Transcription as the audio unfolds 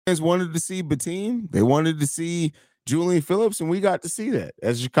Fans wanted to see Batum. They wanted to see Julian Phillips, and we got to see that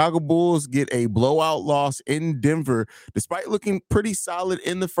as the Chicago Bulls get a blowout loss in Denver, despite looking pretty solid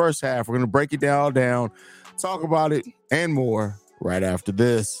in the first half. We're going to break it all down, talk about it, and more right after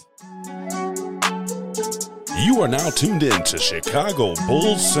this. You are now tuned in to Chicago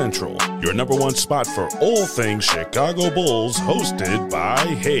Bulls Central, your number one spot for all things Chicago Bulls, hosted by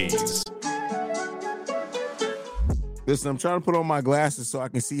Hayes. Listen, I'm trying to put on my glasses so I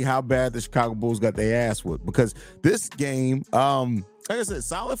can see how bad the Chicago Bulls got their ass with, because this game, like I said,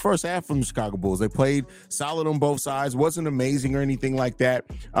 solid first half from the Chicago Bulls. They played solid on both sides. Wasn't amazing or anything like that,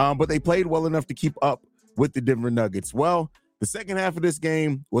 but they played well enough to keep up with the Denver Nuggets. Well, the second half of this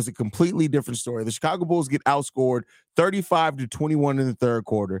game was a completely different story. The Chicago Bulls get outscored 35-21 in the third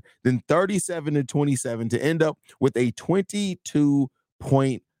quarter, then 37-27 to end up with a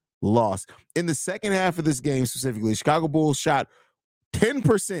 22-point loss. In the second half of this game specifically, the Chicago Bulls shot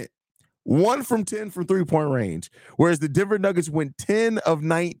 10%, 1 from 10 from three-point range, whereas the Denver Nuggets went 10 of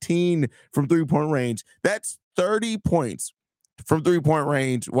 19 from three-point range. That's 30 points from three-point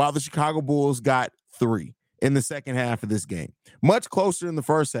range, while the Chicago Bulls got 3 in the second half of this game. Much closer in the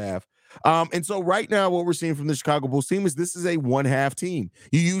first half. And so right now what we're seeing from the Chicago Bulls team is this is a one-half team.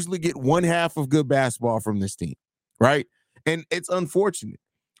 You usually get one half of good basketball from this team, right? And it's unfortunate.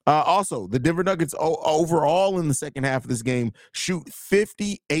 Also, the Denver Nuggets overall in the second half of this game shoot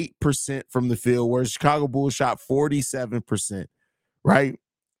 58% from the field, whereas Chicago Bulls shot 47%, right?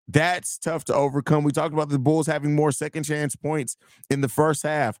 That's tough to overcome. We talked about the Bulls having more second chance points in the first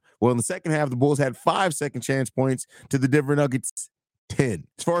half. Well, in the second half, the Bulls had 5 second chance points to the Denver Nuggets 10.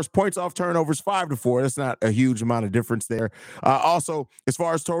 As far as points off turnovers, 5-4. That's not a huge amount of difference there. Also, as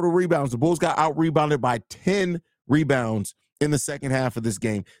far as total rebounds, the Bulls got out-rebounded by 10 rebounds in the second half of this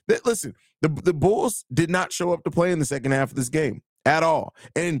game. Listen, the Bulls did not show up to play in the second half of this game at all.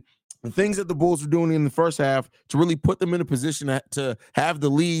 And the things that the Bulls were doing in the first half to really put them in a position to have the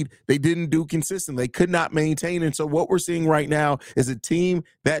lead, they didn't do consistently. They could not maintain. And so what we're seeing right now is a team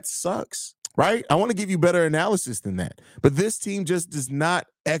that sucks, right? I want to give you better analysis than that. But this team just does not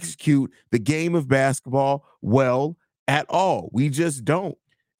execute the game of basketball well at all. We just don't.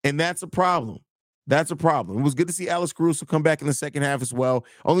 And that's a problem. That's a problem. It was good to see Alex Caruso come back in the second half as well.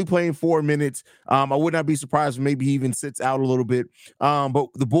 Only playing 4 minutes. I would not be surprised if maybe he even sits out a little bit. But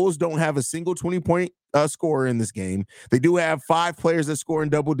the Bulls don't have a single 20-point scorer in this game. They do have 5 players that score in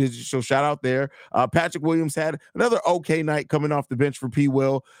double digits, so shout out there. Patrick Williams had another okay night coming off the bench for P.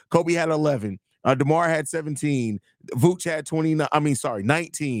 Will. Kobe had 11. DeMar had 17. Vooch had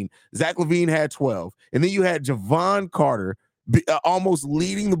 19. Zach LaVine had 12. And then you had Javon Carter almost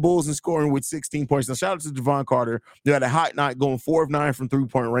leading the Bulls in scoring with 16 points. Now, shout out to Javon Carter. They had a hot night going 4 of 9 from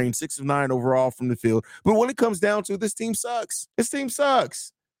three-point range, 6 of 9 overall from the field. But when it comes down to it, this team sucks. This team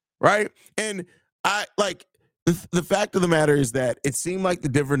sucks, right? And the fact of the matter is that it seemed like the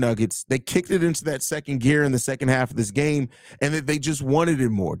Denver Nuggets, they kicked it into that second gear in the second half of this game, and that they just wanted it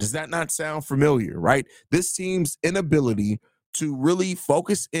more. Does that not sound familiar, right? This team's inability to really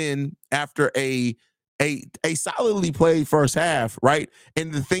focus in after a solidly played first half, right?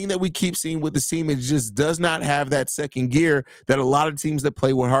 And the thing that we keep seeing with this team is just does not have that second gear that a lot of teams that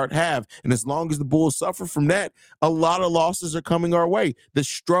play with heart have. And as long as the Bulls suffer from that, a lot of losses are coming our way. The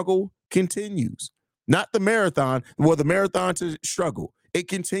struggle continues. Not the marathon, well, the marathon to struggle. It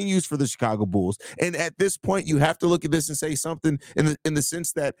continues for the Chicago Bulls. And at this point, you have to look at this and say something in the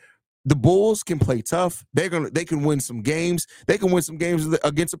sense that the Bulls can play tough. They can win some games. They can win some games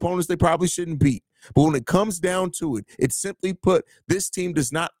against opponents they probably shouldn't beat. But when it comes down to it, it's simply put, this team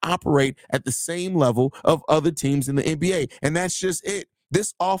does not operate at the same level of other teams in the NBA. And that's just it.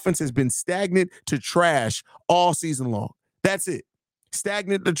 This offense has been stagnant to trash all season long. That's it.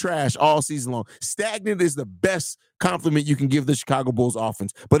 Stagnant to trash all season long. Stagnant is the best compliment you can give the Chicago Bulls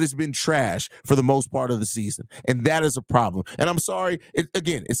offense, but it's been trash for the most part of the season, and that is a problem. And I'm sorry,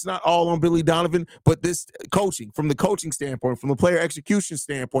 it's not all on Billy Donovan, but this coaching, from the coaching standpoint, from the player execution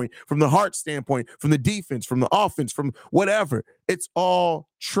standpoint, from the heart standpoint, from the defense, from the offense, from whatever, it's all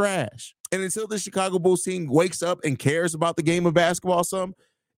trash. And until the Chicago Bulls team wakes up and cares about the game of basketball some,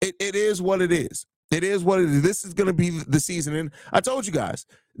 it is what it is. It is what it is. This is going to be the season. And I told you guys,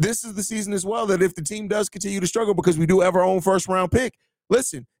 this is the season as well, that if the team does continue to struggle, because we do have our own first-round pick,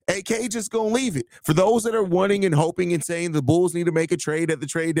 listen, AK just gonna leave it. For those that are wanting and hoping and saying the Bulls need to make a trade at the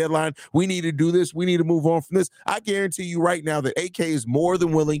trade deadline, we need to do this, we need to move on from this, I guarantee you right now that AK is more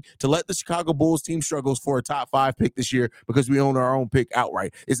than willing to let the Chicago Bulls team struggles for a top 5 pick this year because we own our own pick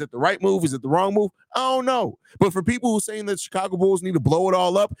outright. Is it the right move? Is it the wrong move? I don't know. But for people who are saying that Chicago Bulls need to blow it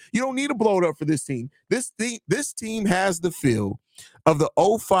all up, you don't need to blow it up for this team. This team has the feel of the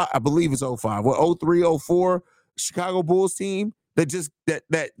 05, I believe it's 05, or 03, 04 Chicago Bulls team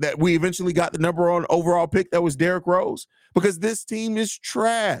that we eventually got the number one overall pick that was Derrick Rose, because this team is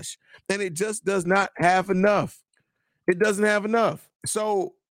trash and it just does not have enough. It doesn't have enough.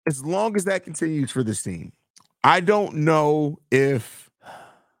 So as long as that continues for this team, I don't know if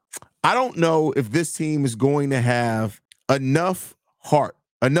this team is going to have enough heart,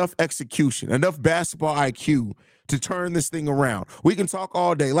 enough execution, enough basketball IQ to turn this thing around. We can talk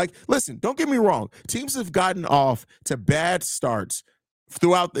all day. Like, listen, don't get me wrong. Teams have gotten off to bad starts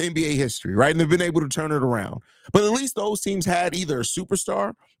throughout the NBA history, right? And they've been able to turn it around. But at least those teams had either a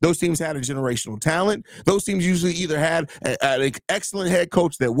superstar, those teams had a generational talent, those teams usually either had an excellent head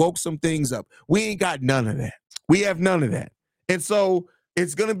coach that woke some things up. We ain't got none of that. We have none of that. And so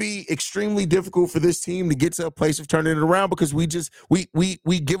it's going to be extremely difficult for this team to get to a place of turning it around because we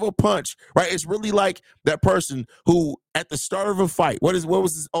give a punch, right? It's really like that person who at the start of a fight, what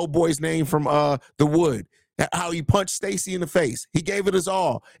was this old boy's name from The Wood? How he punched Stacey in the face. He gave it his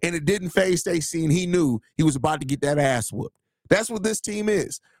all, and it didn't faze Stacey, and he knew he was about to get that ass whooped. That's what this team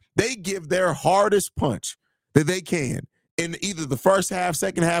is. They give their hardest punch that they can in either the first half,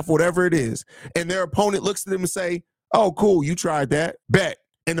 second half, whatever it is, and their opponent looks at them and say, oh, cool, you tried that. Bet.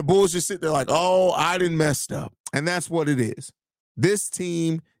 And the Bulls just sit there like, oh, I done messed up. And that's what it is. This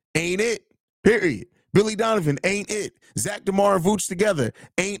team ain't it, period. Billy Donovan ain't it. Zach DeMar and Vooch together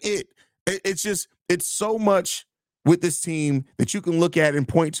ain't it. It's so much with this team that you can look at and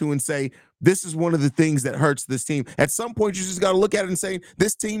point to and say, this is one of the things that hurts this team. At some point, you just got to look at it and say,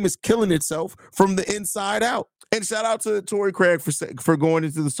 this team is killing itself from the inside out. And shout out to Torrey Craig for going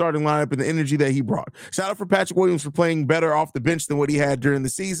into the starting lineup and the energy that he brought. Shout out for Patrick Williams for playing better off the bench than what he had during the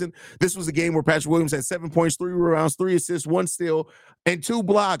season. This was a game where Patrick Williams had 7 points, 3 rebounds, 3 assists, 1 steal, and 2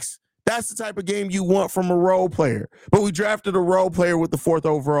 blocks. That's the type of game you want from a role player. But we drafted a role player with the 4th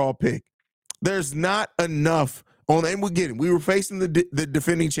overall pick. There's not enough on, and we get it. We were facing the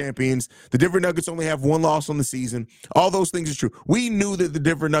defending champions. The Denver Nuggets only have 1 loss on the season. All those things are true. We knew that the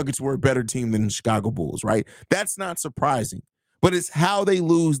Denver Nuggets were a better team than the Chicago Bulls, right? That's not surprising. But it's how they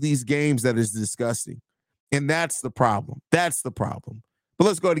lose these games that is disgusting. And that's the problem. That's the problem. But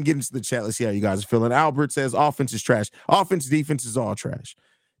let's go ahead and get into the chat. Let's see how you guys are feeling. Albert says offense is trash. Offense, defense is all trash.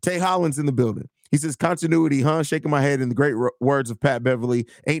 Tay Holland's in the building. He says, continuity, huh? Shaking my head in the great words of Pat Beverly.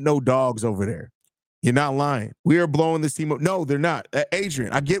 Ain't no dogs over there. You're not lying. We are blowing this team up. No, they're not.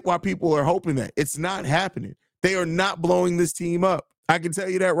 Adrian, I get why people are hoping that. It's not happening. They are not blowing this team up. I can tell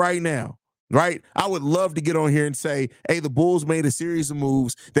you that right now, right? I would love to get on here and say, hey, the Bulls made a series of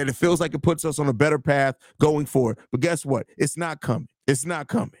moves that it feels like it puts us on a better path going forward. But guess what? It's not coming. It's not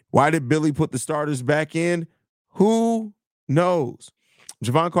coming. Why did Billy put the starters back in? Who knows?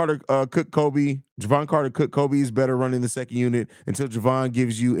 Javon Carter cooked Kobe. Javon Carter cooked Kobe is better running the second unit until Javon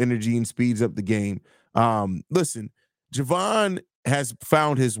gives you energy and speeds up the game. Listen, Javon has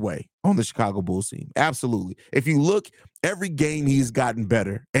found his way on the Chicago Bulls team. Absolutely. If you look, every game he's gotten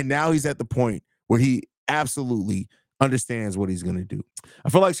better, and now he's at the point where he absolutely understands what he's going to do. I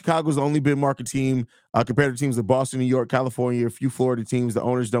feel like Chicago's the only big market team compared to teams like Boston, New York, California, a few Florida teams. The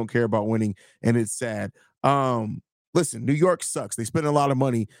owners don't care about winning, and it's sad. Listen, New York sucks. They spend a lot of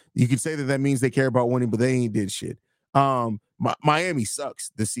money. You can say that means they care about winning, but they ain't did shit. Miami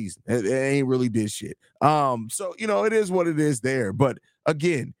sucks this season. They ain't really did shit. So, it is what it is there. But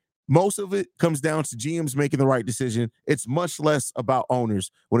again, most of it comes down to GMs making the right decision. It's much less about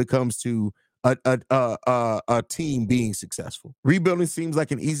owners when it comes to a team being successful. Rebuilding seems like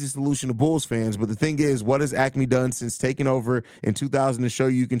an easy solution to Bulls fans, but the thing is, what has Acme done since taking over in 2000 to show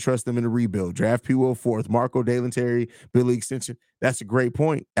you can trust them in a rebuild? Draft P. Will 4th, Marco Dalentary, Billy extension. That's a great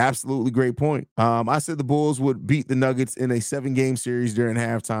point. Absolutely great point. I said the Bulls would beat the Nuggets in a 7-game series during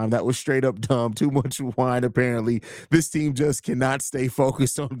halftime. That was straight up dumb. Too much wine, apparently. This team just cannot stay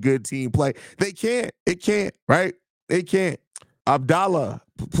focused on good team play. They can't. It can't, right? They can't. Abdallah,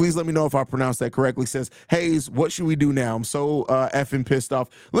 please let me know if I pronounced that correctly, says, Hayes, what should we do now? I'm so effing pissed off.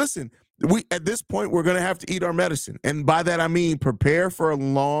 Listen, at this point, we're going to have to eat our medicine. And by that, I mean prepare for a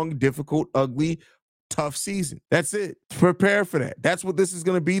long, difficult, ugly, tough season. That's it. Prepare for that. That's what this is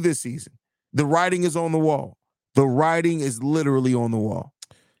going to be this season. The writing is on the wall. The writing is literally on the wall.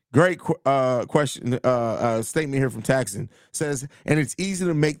 Great question, statement here from Taxon. Says, and it's easy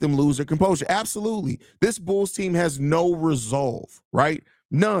to make them lose their composure. Absolutely. This Bulls team has no resolve, right?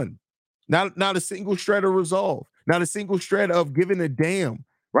 None. Not a single shred of resolve. Not a single shred of giving a damn,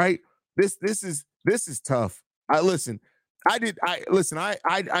 right? This is tough. I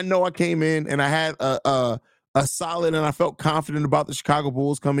know I came in and I had a solid, and I felt confident about the Chicago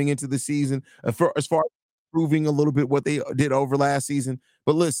Bulls coming into the season as far as proving a little bit what they did over last season.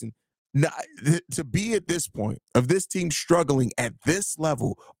 But listen, to be at this point of this team struggling at this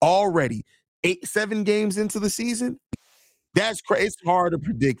level already, 7 games into the season, that's crazy. It's hard to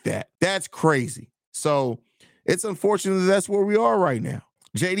predict that. That's crazy. So it's unfortunate that's where we are right now.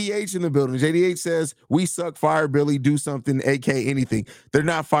 JDH in the building. JDH says, we suck, fire Billy, do something, AK anything. They're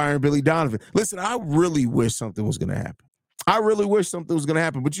not firing Billy Donovan. Listen, I really wish something was going to happen. I really wish something was going to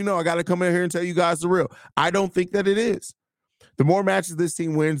happen. But I got to come in here and tell you guys the real. I don't think that it is. The more matches this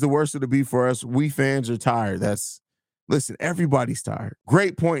team wins, the worse it'll be for us. We fans are tired. Listen, everybody's tired.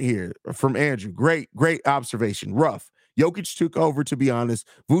 Great point here from Andrew. Great observation. Rough. Jokic took over, to be honest.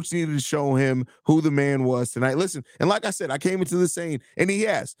 Vooch needed to show him who the man was tonight. Listen, and like I said, I came into this saying, and he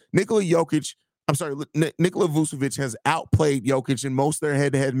has. Nikola Vucevic has outplayed Jokic in most of their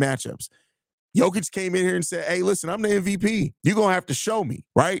head-to-head matchups. Jokic came in here and said, hey, listen, I'm the MVP. You're going to have to show me,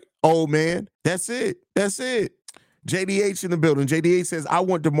 right? Old man. That's it. JDH in the building. JDH says, I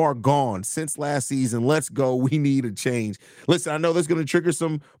want DeMar gone since last season. Let's go. We need a change. Listen, I know that's going to trigger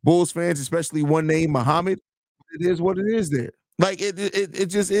some Bulls fans, especially one name, Muhammad. It is what it is there. Like, it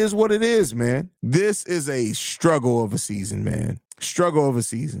just is what it is, man. This is a struggle of a season, man. Struggle of a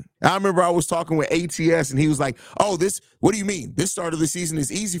season. I remember I was talking with ATS, and he was like, what do you mean? This start of the season is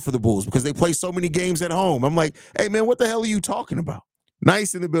easy for the Bulls because they play so many games at home. I'm like, hey, man, what the hell are you talking about?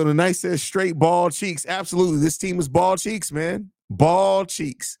 Nice in the building. Nice says straight ball cheeks. Absolutely. This team is ball cheeks, man. Ball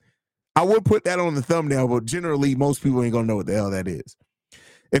cheeks. I would put that on the thumbnail, but generally most people ain't going to know what the hell that is.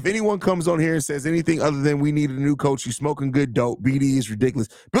 If anyone comes on here and says anything other than we need a new coach, you smoking good dope, BD is ridiculous.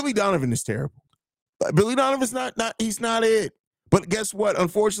 Billy Donovan is terrible. Billy Donovan's he's not it. But guess what?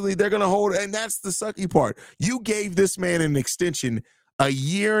 Unfortunately, they're going to hold, and that's the sucky part. You gave this man an extension a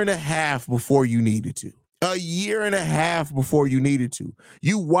year and a half before you needed to. A year and a half before you needed to.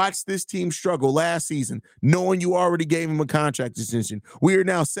 You watched this team struggle last season, knowing you already gave him a contract extension. We are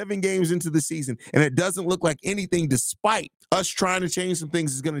now 7 games into the season, and it doesn't look like anything, despite us trying to change some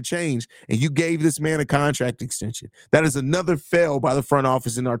things, is going to change. And you gave this man a contract extension. That is another fail by the front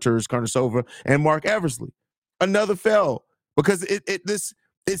office in Arturas Karnisovas and Mark Eversley. Another fail, because this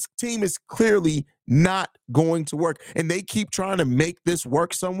team is clearly not going to work, and they keep trying to make this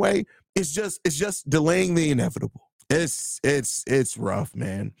work some way. It's just delaying the inevitable. It's rough,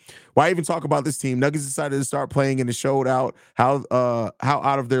 man. Why even talk about this team? Nuggets decided to start playing, and it showed out how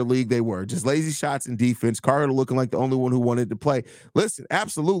out of their league they were. Just lazy shots and defense. Carter looking like the only one who wanted to play. Listen,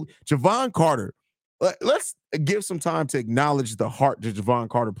 absolutely. Javon Carter. Let's give some time to acknowledge the heart that Javon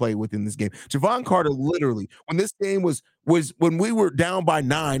Carter played within this game. Javon Carter, literally, when this game was when we were down by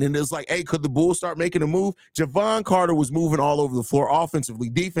 9 and it was like, hey, could the Bulls start making a move? Javon Carter was moving all over the floor,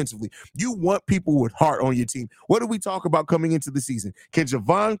 offensively, defensively. You want people with heart on your team. What did we talk about coming into the season? Can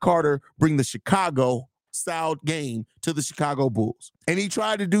Javon Carter bring the Chicago-style game to the Chicago Bulls? And he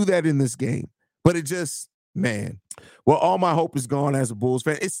tried to do that in this game, but it just, man. Well, all my hope is gone as a Bulls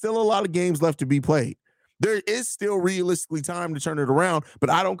fan. It's still a lot of games left to be played. There is still realistically time to turn it around,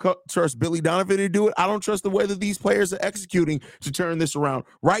 but I don't trust Billy Donovan to do it. I don't trust the way that these players are executing to turn this around.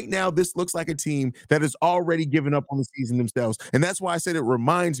 Right now, this looks like a team that has already given up on the season themselves, and that's why I said it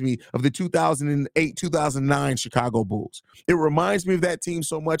reminds me of the 2008-2009 Chicago Bulls. It reminds me of that team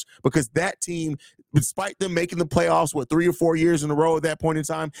so much because that team, despite them making the playoffs, 3 or 4 years in a row at that point in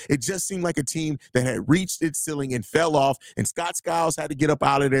time, it just seemed like a team that had reached its ceiling and fell off, and Scott Skiles had to get up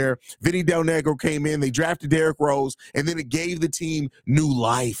out of there. Vinny Del Negro came in. They drafted Derrick Rose, and then it gave the team new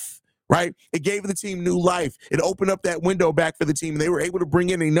life, right? It gave the team new life. It opened up that window back for the team. They were able to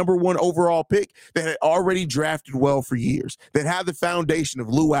bring in a number 1 overall pick that had already drafted well for years, that had the foundation of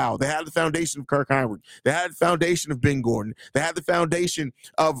Lou Al, that had the foundation of Kirk Hinrich, that had the foundation of Ben Gordon, that had the foundation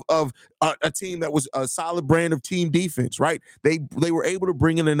of a team that was a solid brand of team defense, right? They were able to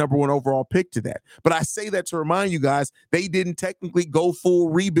bring in a number 1 overall pick to that. But I say that to remind you guys, they didn't technically go full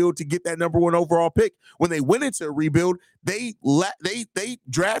rebuild to get that number 1 overall pick. When they went into a rebuild, they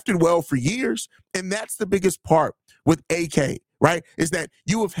drafted well for years, and that's the biggest part with AK, right? Is that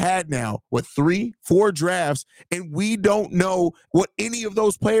you have had now 3-4 drafts, and we don't know what any of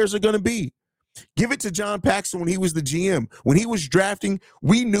those players are going to be. Give it to John Paxson when he was the GM. When he was drafting,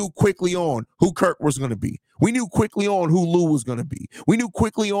 we knew quickly on who Kirk was going to be. We knew quickly on who Lou was going to be. We knew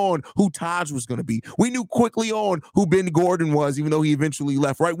quickly on who Taj was going to be. We knew quickly on who Ben Gordon was, even though he eventually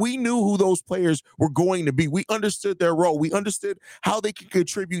left, right? We knew who those players were going to be. We understood their role. We understood how they could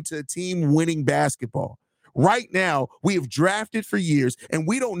contribute to a team winning basketball. Right now, we have drafted for years, and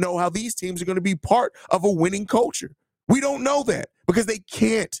we don't know how these teams are going to be part of a winning culture. We don't know that because they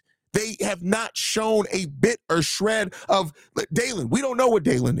can't. They have not shown a bit or shred of Dalen. We don't know what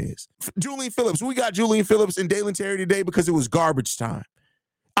Dalen is. Julian Phillips. We got Julian Phillips and Dalen Terry today because it was garbage time.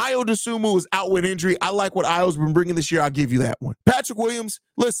 Ayo Dosunmu is out with injury. I like what Ayo's been bringing this year. I'll give you that one. Patrick Williams,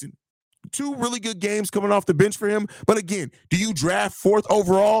 listen, 2 really good games coming off the bench for him. But again, do you draft 4th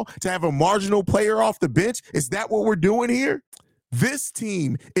overall to have a marginal player off the bench? Is that what we're doing here? This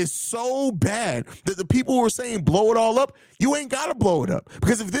team is so bad that the people who are saying blow it all up, you ain't got to blow it up.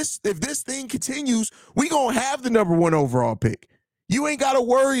 Because if this thing continues, we going to have the number 1 overall pick. You ain't got to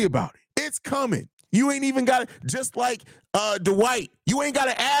worry about it. It's coming. You ain't even got to, just like Dwight, you ain't got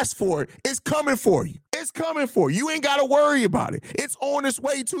to ask for it. It's coming for you. It's coming for you. You ain't got to worry about it. It's on its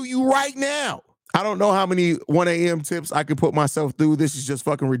way to you right now. I don't know how many 1 a.m. tips I could put myself through. This is just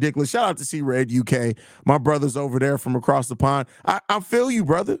fucking ridiculous. Shout out to C-Red UK. My brother's over there from across the pond. I feel you,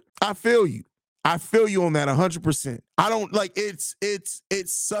 brother. I feel you. I feel you on that 100%. I don't like it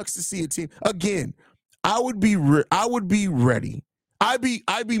sucks to see a team. Again, I would be ready. I'd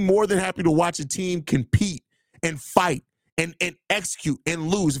be more than happy to watch a team compete and fight and execute and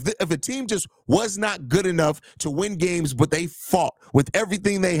lose. If a team just was not good enough to win games, but they fought with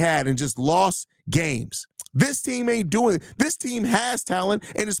everything they had and just lost games. This team ain't doing it. This team has talent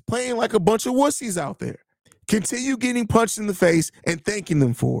and is playing like a bunch of wussies out there. Continue getting punched in the face and thanking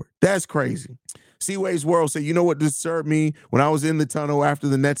them for it. That's crazy. Seaway's World said, you know what disturbed me? When I was in the tunnel after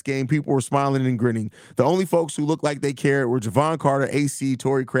the Nets game, people were smiling and grinning. The only folks who looked like they cared were Javon Carter, AC,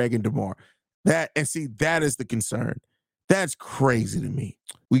 Torrey Craig, and DeMar. That is the concern. That's crazy to me.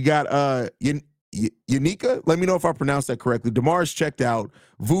 We got Yanika. Let me know if I pronounced that correctly. DeMar's checked out.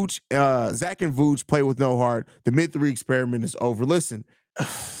 Vooch, Zach and Vooch play with no heart. The mid-3 experiment is over. Listen,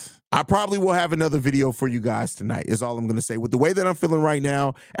 I probably will have another video for you guys tonight, is all I'm going to say. With the way that I'm feeling right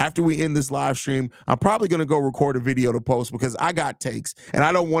now, after we end this live stream, I'm probably going to go record a video to post because I got takes, and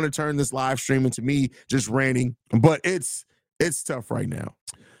I don't want to turn this live stream into me just ranting, but it's tough right now.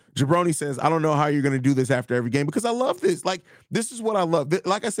 Jabroni says, I don't know how you're going to do this after every game because I love this. Like, this is what I love.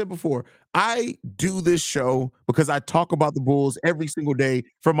 Like I said before, I do this show because I talk about the Bulls every single day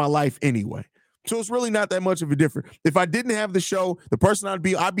for my life anyway. So it's really not that much of a difference. If I didn't have the show, the person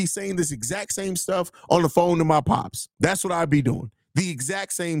I'd be saying this exact same stuff on the phone to my pops. That's what I'd be doing. The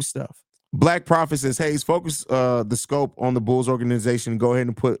exact same stuff. Black Prophet says, Hayes, focus the scope on the Bulls organization. Go ahead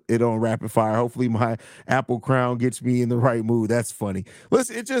and put it on rapid fire. Hopefully my Apple crown gets me in the right mood. That's funny.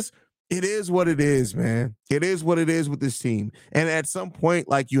 Listen, it is what it is, man. It is what it is with this team. And at some point,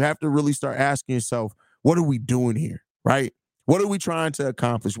 like, you have to really start asking yourself, what are we doing here, right? What are we trying to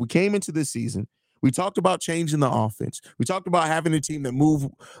accomplish? We came into this season. We talked about changing the offense. We talked about having a team that moved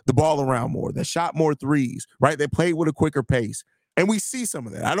the ball around more, that shot more threes, right? That played with a quicker pace. And we see some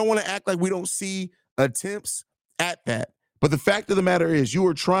of that. I don't want to act like we don't see attempts at that. But the fact of the matter is you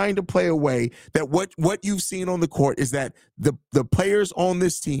are trying to play a way that what you've seen on the court is that the players on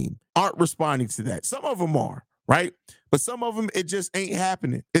this team aren't responding to that. Some of them are, right? But some of them, it just ain't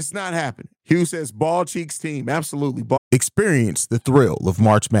happening. It's not happening. Hugh says, Ball Cheeks team. Absolutely. Experience the thrill of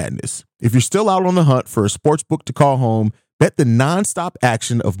March Madness. If you're still out on the hunt for a sports book to call home, bet the nonstop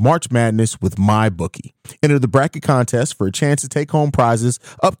action of March Madness with MyBookie. Enter the bracket contest for a chance to take home prizes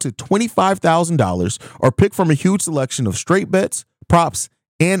up to $25,000 or pick from a huge selection of straight bets, props,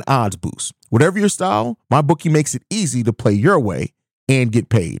 and odds boosts. Whatever your style, MyBookie makes it easy to play your way and get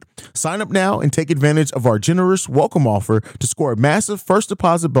paid. Sign up now and take advantage of our generous welcome offer to score a massive first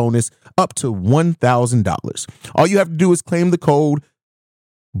deposit bonus up to $1,000. All you have to do is claim the code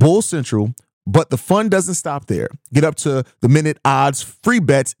Bull Central, but the fun doesn't stop there. Get up to the minute odds, free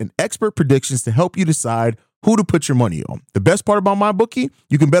bets, and expert predictions to help you decide who to put your money on. The best part about MyBookie,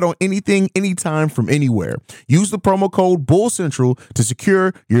 you can bet on anything, anytime, from anywhere. Use the promo code Bull Central to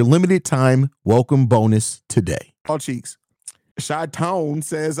secure your limited time welcome bonus today. All cheeks. Shy Tone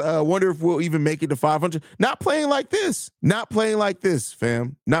says, wonder if we'll even make it to 500. Not playing like this. Not playing like this,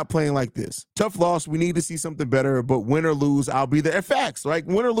 fam. Not playing like this. Tough loss. We need to see something better, but win or lose, I'll be there. Facts. Like,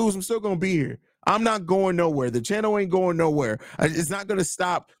 win or lose, I'm still going to be here. I'm not going nowhere. The channel ain't going nowhere. It's not going to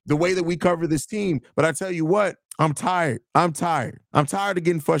stop the way that we cover this team. But I tell you what, I'm tired. I'm tired of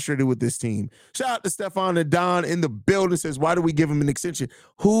getting frustrated with this team. Shout out to Stefan and Don in the building. Says, why do we give him an extension?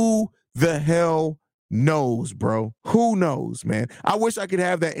 Who the hell knows, bro? Who knows, man? I wish I could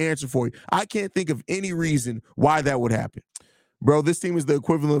have that answer for you. I can't think of any reason why that would happen. Bro, this team is the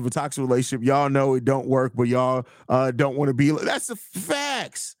equivalent of a toxic relationship. Y'all know it don't work, but y'all don't want to be. That's the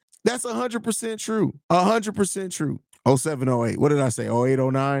facts. That's 100% true. 100% true. 0708. What did I say?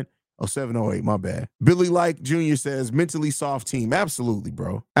 0809? 0708. My bad. Billy Like Jr. says mentally soft team. Absolutely,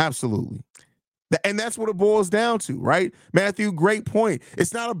 bro. Absolutely. And that's what it boils down to, right? Matthew, great point.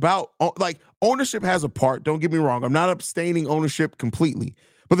 It's not about, like, ownership has a part. Don't get me wrong. I'm not abstaining ownership completely.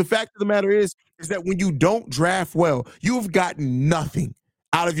 But the fact of the matter is that when you don't draft well, you've gotten nothing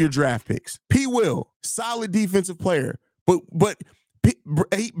out of your draft picks. P. Will, solid defensive player, but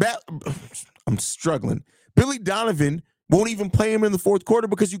I'm struggling. Billy Donovan won't even play him in the fourth quarter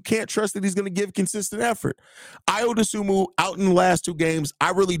because you can't trust that he's going to give consistent effort. Ayo Dosunmu out in the last 2 games.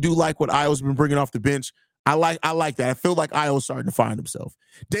 I really do like what Ayo's been bringing off the bench. I like that. I feel like Ayo's starting to find himself.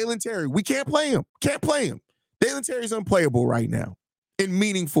 Dalen Terry, we can't play him. Can't play him. Dalen Terry's unplayable right now in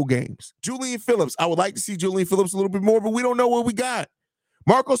meaningful games. Julian Phillips, I would like to see Julian Phillips a little bit more, but we don't know what we got.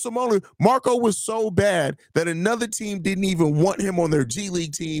 Marco Simone, Marco was so bad that another team didn't even want him on their G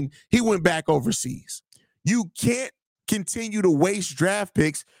League team. He went back overseas. You can't continue to waste draft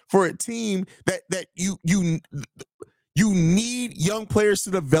picks for a team that you need young players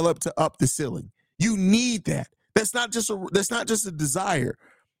to develop to up the ceiling. You need that. That's not just a desire.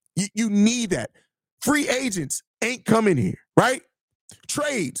 You need that. Free agents ain't coming here, right?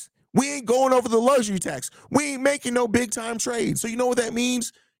 Trades. We ain't going over the luxury tax. We ain't making no big time trades. So you know what that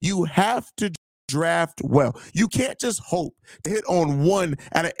means? You have to draft well. You can't just hope to hit on 1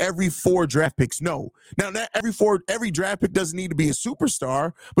 out of every 4 draft picks. No. Now, not every draft pick doesn't need to be a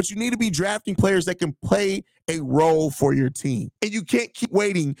superstar, but you need to be drafting players that can play a role for your team. And you can't keep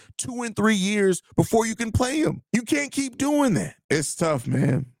waiting 2 and 3 years before you can play them. You can't keep doing that. It's tough,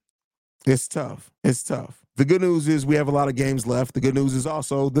 man. It's tough. It's tough. The good news is we have a lot of games left. The good news is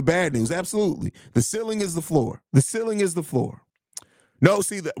also the bad news. Absolutely. The ceiling is the floor. The ceiling is the floor. No,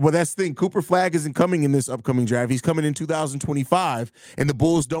 see, that's the thing. Cooper Flagg isn't coming in this upcoming draft. He's coming in 2025, and the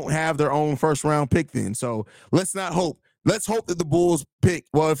Bulls don't have their own first-round pick then. So let's not hope. Let's hope that the Bulls pick.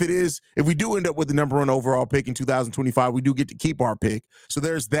 Well, if we do end up with the number 1 overall pick in 2025, we do get to keep our pick. So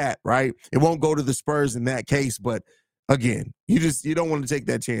there's that, right? It won't go to the Spurs in that case, but again, you don't want to take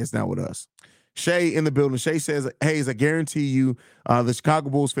that chance now with us. Shay in the building. Shay says, Hayes, I guarantee you the Chicago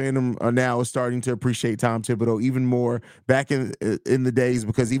Bulls fandom now is starting to appreciate Tom Thibodeau even more back in the days,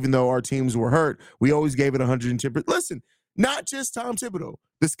 because even though our teams were hurt, we always gave it 110%. Listen, not just Tom Thibodeau.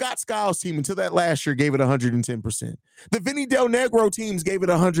 The Scott Skiles team until that last year gave it 110%. The Vinny Del Negro teams gave it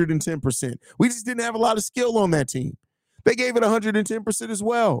 110%. We just didn't have a lot of skill on that team. They gave it 110% as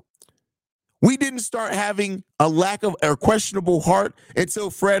well. We didn't start having a lack of or questionable heart until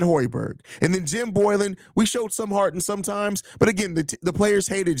Fred Hoiberg. And then Jim Boylan, we showed some heart and sometimes, but again, the players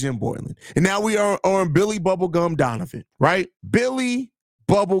hated Jim Boylan. And now we are on Billy Bubblegum Donovan, right? Billy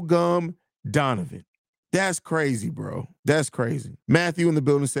Bubblegum Donovan. That's crazy, bro. That's crazy. Matthew in the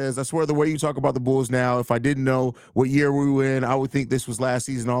building says, I swear the way you talk about the Bulls now, if I didn't know what year we were in, I would think this was last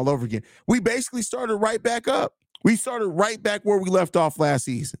season all over again. We basically started right back up. We started right back where we left off last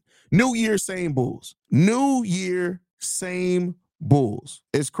season. New year, same Bulls. New year, same Bulls.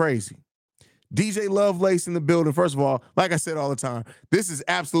 It's crazy. DJ Lovelace in the building. First of all, like I said all the time, this is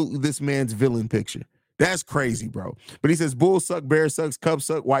absolutely this man's villain picture. That's crazy, bro. But he says Bulls suck, Bears sucks, Cubs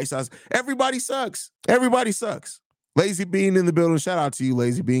suck, White Sox. Everybody sucks. Everybody sucks. Lazy Bean in the building. Shout out to you,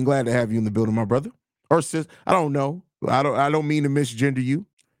 Lazy Bean. Glad to have you in the building, my brother. Or sis. I don't know. I don't mean to misgender you.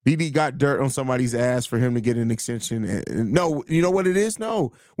 BD got dirt on somebody's ass for him to get an extension. No, you know what it is?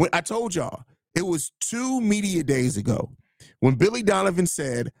 No. When I told y'all, it was 2 media days ago when Billy Donovan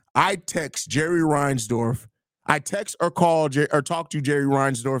said, I text Jerry Reinsdorf. I text or call or talk to Jerry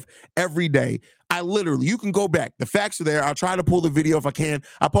Reinsdorf every day. I literally, you can go back. The facts are there. I'll try to pull the video if I can.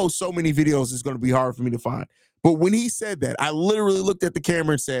 I post so many videos, it's going to be hard for me to find. But when he said that, I literally looked at the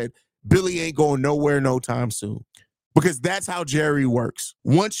camera and said, Billy ain't going nowhere no time soon. Because that's how Jerry works.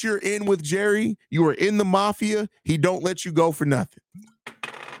 Once you're in with Jerry, you are in the mafia. He don't let you go for nothing.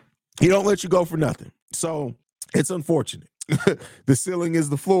 He don't let you go for nothing. So it's unfortunate. The ceiling is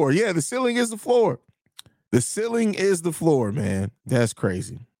the floor. Yeah, the ceiling is the floor. The ceiling is the floor, man. That's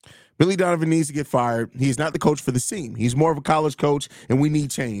crazy. Billy Donovan needs to get fired. He's not the coach for the team. He's more of a college coach, and we need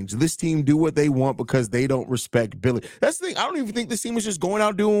change. This team do what they want because they don't respect Billy. That's the thing. I don't even think this team is just going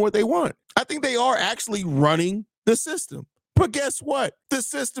out doing what they want. I think they are actually running the system. But guess what? The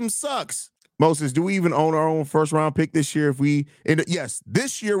system sucks. Moses, do we even own our own first-round pick this year? Yes,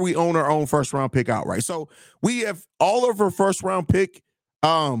 this year we own our own first-round pick outright. So we have all of our first-round pick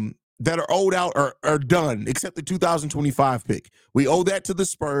that are owed out are done, except the 2025 pick. We owe that to the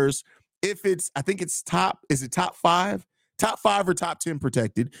Spurs. If it's, I think it's top 5? Top 5 or top 10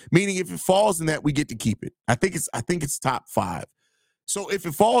 protected, meaning if it falls in that, we get to keep it. I think it's top 5. So if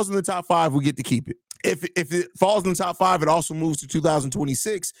it falls in the top 5, we get to keep it. If it falls in the top 5, it also moves to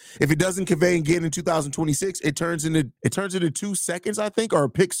 2026. If it doesn't convey again in 2026, it turns into 2 seconds, I think, or a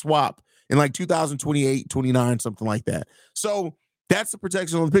pick swap in like 2028, 29, something like that. So that's the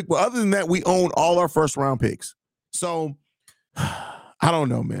protection on the pick. But other than that, we own all our first round picks. So I don't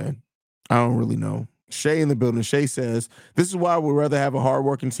know, man. I don't really know. Shay in the building. Shay says, this is why we'd rather have a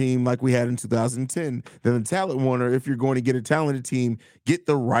hardworking team like we had in 2010 than a talent winner. If you're going to get a talented team, get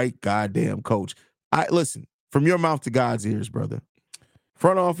the right goddamn coach. Listen, from your mouth to God's ears, brother.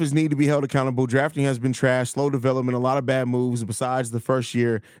 Front office need to be held accountable. Drafting has been trash, slow development, a lot of bad moves besides the first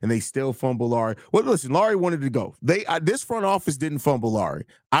year, and they still fumble Larry. Well, listen, Larry wanted to go. This front office didn't fumble Larry.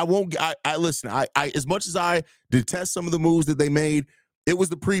 Listen, as much as I detest some of the moves that they made, it was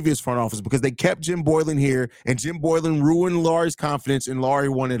the previous front office because they kept Jim Boylan here, and Jim Boylan ruined Larry's confidence, and Larry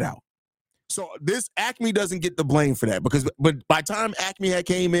wanted out. So Acme doesn't get the blame for that but by the time Acme had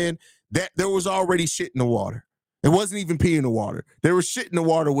came in, that there was already shit in the water. It wasn't even pee in the water. There was shit in the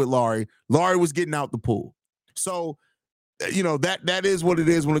water with Larry. Larry was getting out the pool. So, that is what it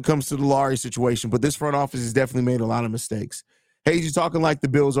is when it comes to the Larry situation. But this front office has definitely made a lot of mistakes. Hey, you're talking like the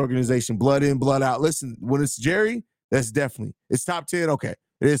Bills organization, blood in, blood out. Listen, when it's Jerry, that's definitely. It's top 10, okay.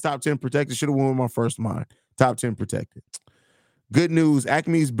 It is top 10 protected. Should have won with my first mind. Top 10 protected. Good news,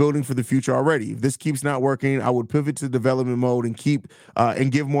 Acme is building for the future already. If this keeps not working, I would pivot to development mode and keep and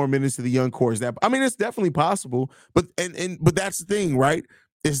give more minutes to the young core. It's definitely possible, but that's the thing, right?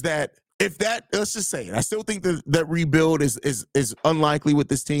 Is that let's just say it. I still think that rebuild is unlikely with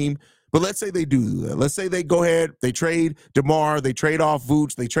this team. But let's say they do that. Let's say they go ahead, they trade DeMar, they trade off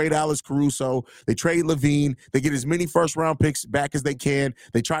Vooch, they trade Alex Caruso, they trade Levine, they get as many first-round picks back as they can,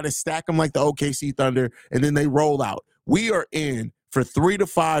 they try to stack them like the OKC Thunder, and then they roll out. We are in for 3 to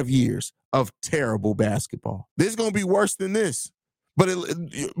 5 years of terrible basketball. This is going to be worse than this. But at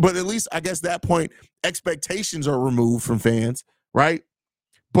least, I guess, that point, expectations are removed from fans, right?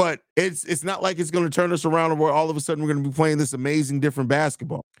 But it's not like it's going to turn us around where all of a sudden we're going to be playing this amazing different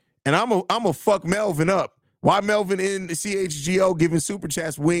basketball. And I'm a fuck Melvin up. Why Melvin in the CHGO giving super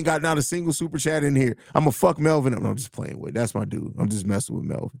chats? We ain't got not a single super chat in here. I'm a fuck Melvin up. No, I'm just playing with. That's my dude. I'm just messing with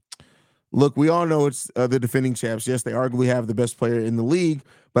Melvin. Look, we all know it's the defending champs. Yes, they arguably have the best player in the league,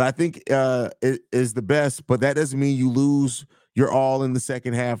 but I think it is the best. But that doesn't mean you lose your all in the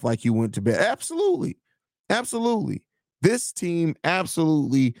second half like you went to bed. Absolutely. Absolutely. This team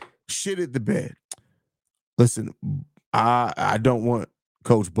absolutely shitted the bed. Listen, I don't want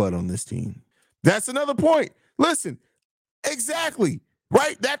Coach Bud on this team. That's another point. Listen, exactly.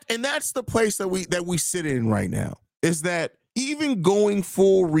 Right? That's the place that we sit in right now. Is that even going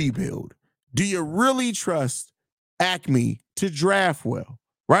full rebuild, do you really trust Acme to draft well?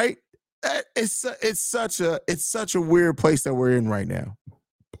 Right? It's such a weird place that we're in right now.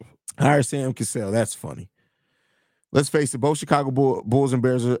 Hire Sam Cassell. That's funny. Let's face it, both Chicago Bulls and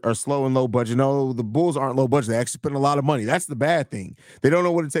Bears are slow and low budget. No, the Bulls aren't low budget. They actually spend a lot of money. That's the bad thing. They don't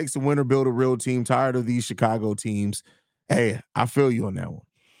know what it takes to win or build a real team. Tired of these Chicago teams. Hey, I feel you on that one.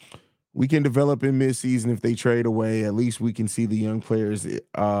 We can develop in midseason if they trade away. At least we can see the young players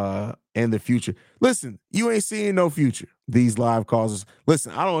and the future. Listen, you ain't seeing no future. These live calls.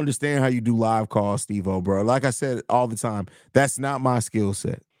 Listen, I don't understand how you do live calls, Steve-O, bro. Like I said all the time, that's not my skill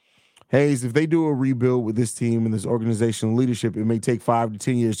set. Hayes, if they do a rebuild with this team and this organizational leadership, it may take 5 to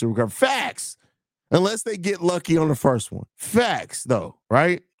 10 years to recover. Facts. Unless they get lucky on the first one. Facts, though,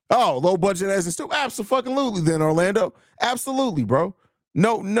 right? Oh, low budget as in still. Absolutely, then, Orlando. Absolutely, bro.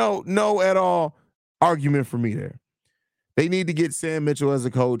 No at all argument for me there. They need to get Sam Mitchell as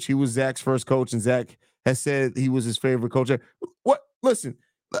a coach. He was Zach's first coach, and Zach has said he was his favorite coach. What? Listen.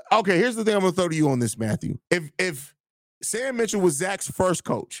 Okay, here's the thing I'm going to throw to you on this, Matthew. If Sam Mitchell was Zach's first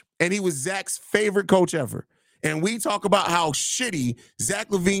coach, and he was Zach's favorite coach ever, and we talk about how shitty Zach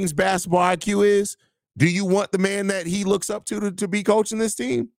LaVine's basketball IQ is, do you want the man that he looks up to be coaching this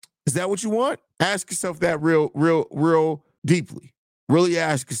team? Is that what you want? Ask yourself that real deeply. Really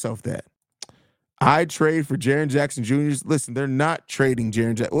ask yourself that. I trade for Jaren Jackson Jr. Listen, they're not trading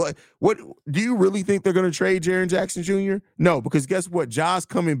Jaren Jackson. What do you really think they're going to trade Jaren Jackson Jr.? No, because guess what? Ja's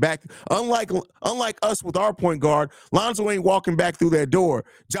coming back. Unlike us with our point guard, Lonzo ain't walking back through that door.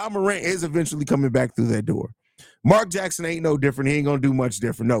 Ja Morant is eventually coming back through that door. Mark Jackson ain't no different. He ain't going to do much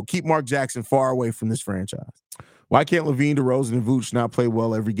different. No, keep Mark Jackson far away from this franchise. Why can't Levine, DeRozan, and Vooch not play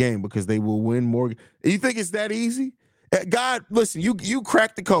well every game? Because they will win more. You think it's that easy? God, listen, you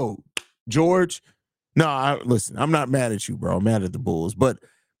cracked the code. George. No, listen, I'm not mad at you, bro. I'm mad at the Bulls, but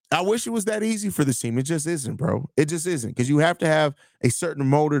I wish it was that easy for this team. It just isn't, bro. It just isn't, because you have to have a certain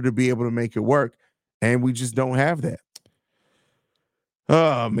motor to be able to make it work, and we just don't have that.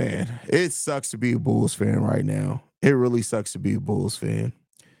 Oh, man. It sucks to be a Bulls fan right now. It really sucks to be a Bulls fan.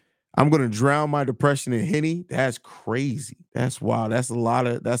 I'm going to drown my depression in Henny. That's crazy. That's wild. That's a lot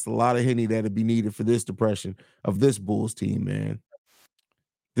of Henny that'd be needed for this depression of this Bulls team, man.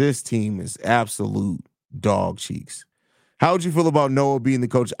 This team is absolute dog cheeks. How would you feel about Noah being the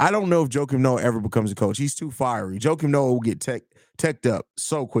coach? I don't know if Joakim Noah ever becomes a coach. He's too fiery. Joakim Noah will get teched up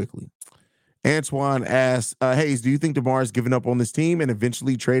so quickly. Antoine asks, Hayes, do you think DeMar is giving up on this team and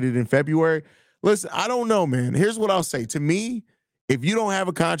eventually traded in February? Listen, I don't know, man. Here's what I'll say. To me, if you don't have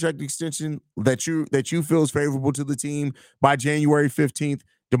a contract extension that you feel is favorable to the team by January 15th,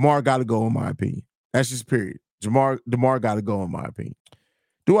 DeMar got to go, in my opinion. That's just period. DeMar got to go, in my opinion.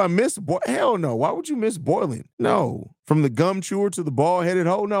 Do I miss Hell no. Why would you miss Boylen? No. From the gum chewer to the ball-headed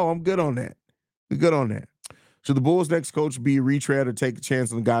hoe? No, I'm good on that. We're good on that. Should the Bulls' next coach be a retread or take a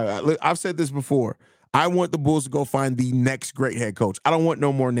chance on the guy? I've said this before. I want the Bulls to go find the next great head coach. I don't want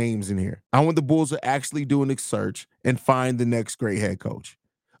no more names in here. I want the Bulls to actually do an search and find the next great head coach.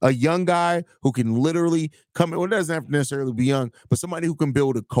 A young guy who can literally come in. Well, it doesn't have to necessarily be young, but somebody who can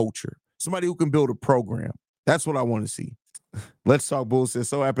build a culture. Somebody who can build a program. That's what I want to see. Let's Talk Bulls says,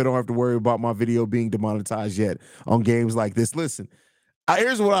 so happy I don't have to worry about my video being demonetized yet on games like this. Listen,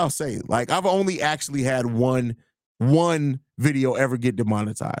 here's what I'll say. Like, I've only actually had one video ever get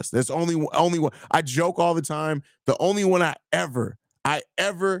demonetized. There's only one. I joke all the time. The only one I ever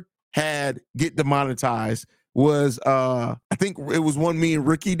had get demonetized was I think it was one me and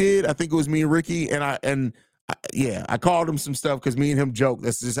Ricky did. I think it was me and Ricky, and I called him some stuff because me and him joked.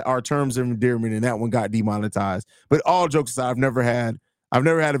 That's just our terms of endearment, and that one got demonetized. But all jokes aside, I've never had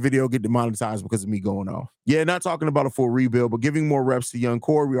a video get demonetized because of me going off. Yeah, not talking about a full rebuild, but giving more reps to young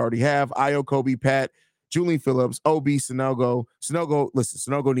core. We already have Ayo, Kobe, Pat, Julian Phillips, OB, Sanogo.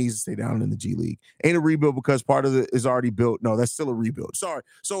 Sanogo needs to stay down in the G League. Ain't a rebuild because part of it is already built. No, that's still a rebuild. Sorry.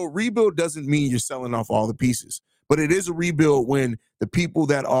 So a rebuild doesn't mean you're selling off all the pieces, but it is a rebuild when the people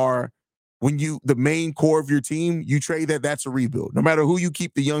that are the main core of your team, you trade that's a rebuild. No matter who you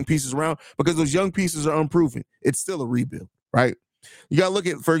keep the young pieces around, because those young pieces are unproven. It's still a rebuild, right? You got to look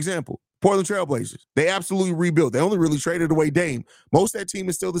at, for example, Portland Trailblazers. They absolutely rebuilt. They only really traded away Dame. Most of that team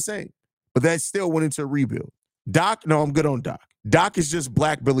is still the same, but that still went into a rebuild. Doc, no, I'm good on Doc. Doc is just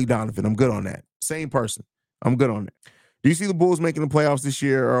Black Billy Donovan. I'm good on that. Same person. I'm good on it. Do you see the Bulls making the playoffs this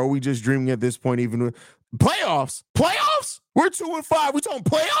year, or are we just dreaming at this point? Even playoffs? We're 2-5. We talking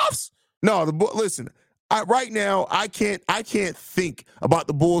playoffs? No, listen. Right now, I can't think about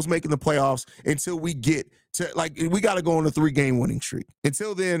the Bulls making the playoffs until we get to, we got to go on a 3-game winning streak.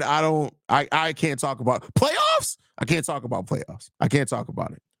 Until then, I can't talk about playoffs. I can't talk about playoffs. I can't talk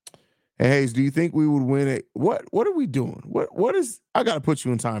about it. Hey, Hayes, do you think we would win it? What are we doing? What is, I got to put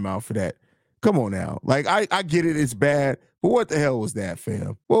you in timeout for that. Come on now. I get it. It's bad. But what the hell was that,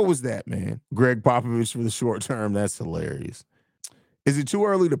 fam? What was that, man? Greg Popovich for the short term. That's hilarious. Is it too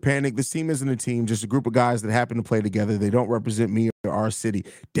early to panic? This team isn't a team, just a group of guys that happen to play together. They don't represent me or our city.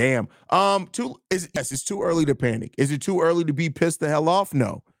 Damn. Yes, it's too early to panic. Is it too early to be pissed the hell off?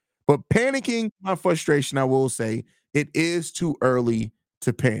 No. But panicking, my frustration, I will say, it is too early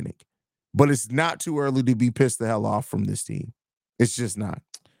to panic. But it's not too early to be pissed the hell off from this team. It's just not.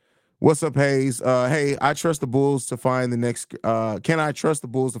 What's up, Hayes? Hey, I trust the Bulls to find the next. Can I trust the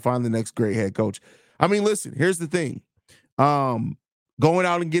Bulls to find the next great head coach? I mean, listen, here's the thing. Going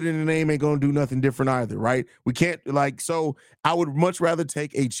out and getting a name ain't going to do nothing different either, right? We can't, so I would much rather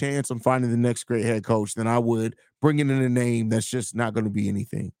take a chance on finding the next great head coach than I would bringing in a name that's just not going to be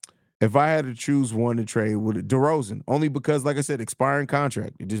anything. If I had to choose one to trade, would it DeRozan? Only because, like I said, expiring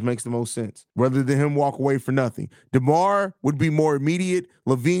contract. It just makes the most sense. Rather than him walk away for nothing. DeMar would be more immediate.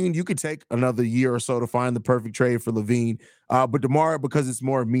 LaVine, you could take another year or so to find the perfect trade for LaVine. But DeMar, because it's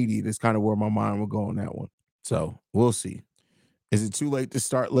more immediate, is kind of where my mind will go on that one. So we'll see. Is it too late to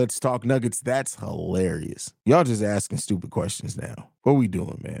start Let's Talk Nuggets? That's hilarious. Y'all just asking stupid questions now. What are we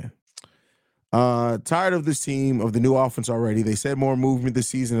doing, man? Tired of this team, of the new offense already. They said more movement this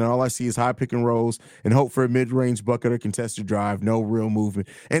season, and all I see is high pick and rolls and hope for a mid-range bucket or contested drive. No real movement.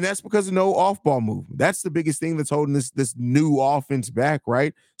 And that's because of no off-ball movement. That's the biggest thing that's holding this new offense back,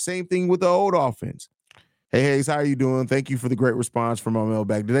 right? Same thing with the old offense. Hey, Hayes, how are you doing? Thank you for the great response from my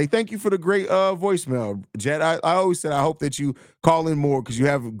mailbag today. Thank you for the great voicemail, Jet. I always said I hope that you call in more because you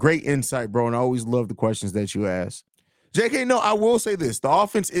have great insight, bro, and I always love the questions that you ask. JK, no, I will say this. The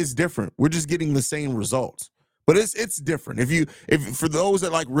offense is different. We're just getting the same results. But it's different. If for those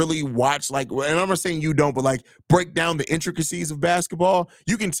that like really watch, like, and I'm not saying you don't, but like break down the intricacies of basketball,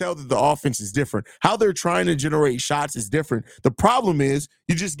 you can tell that the offense is different. How they're trying to generate shots is different. The problem is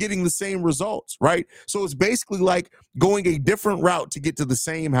you're just getting the same results, right? So it's basically like going a different route to get to the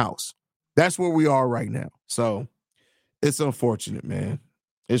same house. That's where we are right now. So it's unfortunate, man.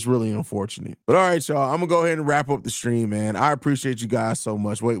 It's really unfortunate. But all right, y'all, I'm going to go ahead and wrap up the stream, man. I appreciate you guys so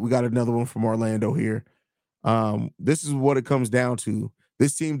much. Wait, we got another one from Orlando here. This is what it comes down to.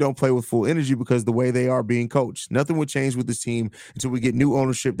 This team don't play with full energy because the way they are being coached. Nothing would change with this team until we get new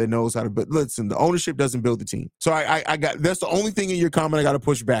ownership that knows how to build. Listen, the ownership doesn't build the team. So I got, that's the only thing in your comment I got to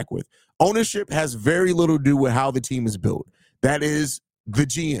push back with. Ownership has very little to do with how the team is built. That is the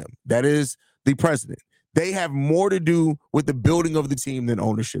GM. That is the president. They have more to do with the building of the team than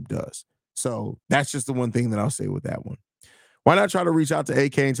ownership does. So that's just the one thing that I'll say with that one. Why not try to reach out to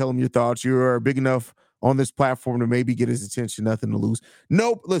AK and tell him your thoughts? You're big enough on this platform to maybe get his attention, nothing to lose.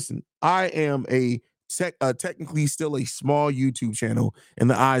 Nope. Listen, I am technically still a small YouTube channel in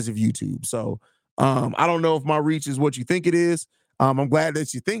the eyes of YouTube. So I don't know if my reach is what you think it is. I'm glad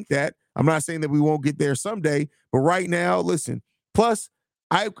that you think that. I'm not saying that we won't get there someday, but right now, listen, plus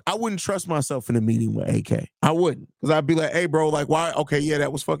I wouldn't trust myself in a meeting with AK. I wouldn't, because I'd be like, hey, bro, like, why? Okay, yeah,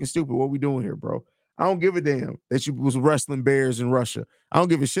 that was fucking stupid. What we doing here, bro? I don't give a damn that you was wrestling bears in Russia. I don't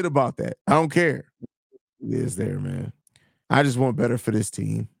give a shit about that. I don't care. It is there, man. I just want better for this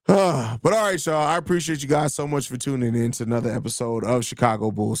team. But all right, y'all. I appreciate you guys so much for tuning in to another episode of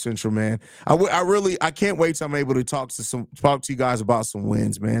Chicago Bulls Central, man. I can't wait till I'm able to talk to you guys about some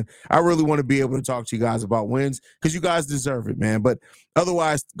wins, man. I really want to be able to talk to you guys about wins because you guys deserve it, man. But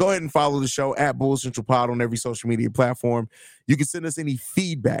otherwise, go ahead and follow the show at Bulls Central Pod on every social media platform. You can send us any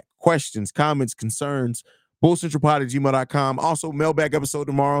feedback, questions, comments, concerns, bullcentralpod@gmail.com. Also, mailbag episode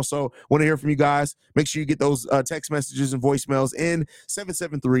tomorrow. So want to hear from you guys. Make sure you get those text messages and voicemails in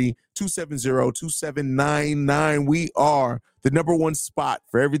 773-270-2799. We are the #1 spot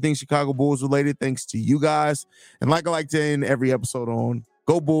for everything Chicago Bulls related, thanks to you guys. And like I like to end every episode on,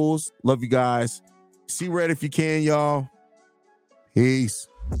 go Bulls. Love you guys. See red if you can, y'all. Peace.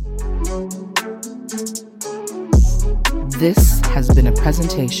 This has been a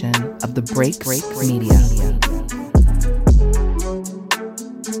presentation of the Break Media.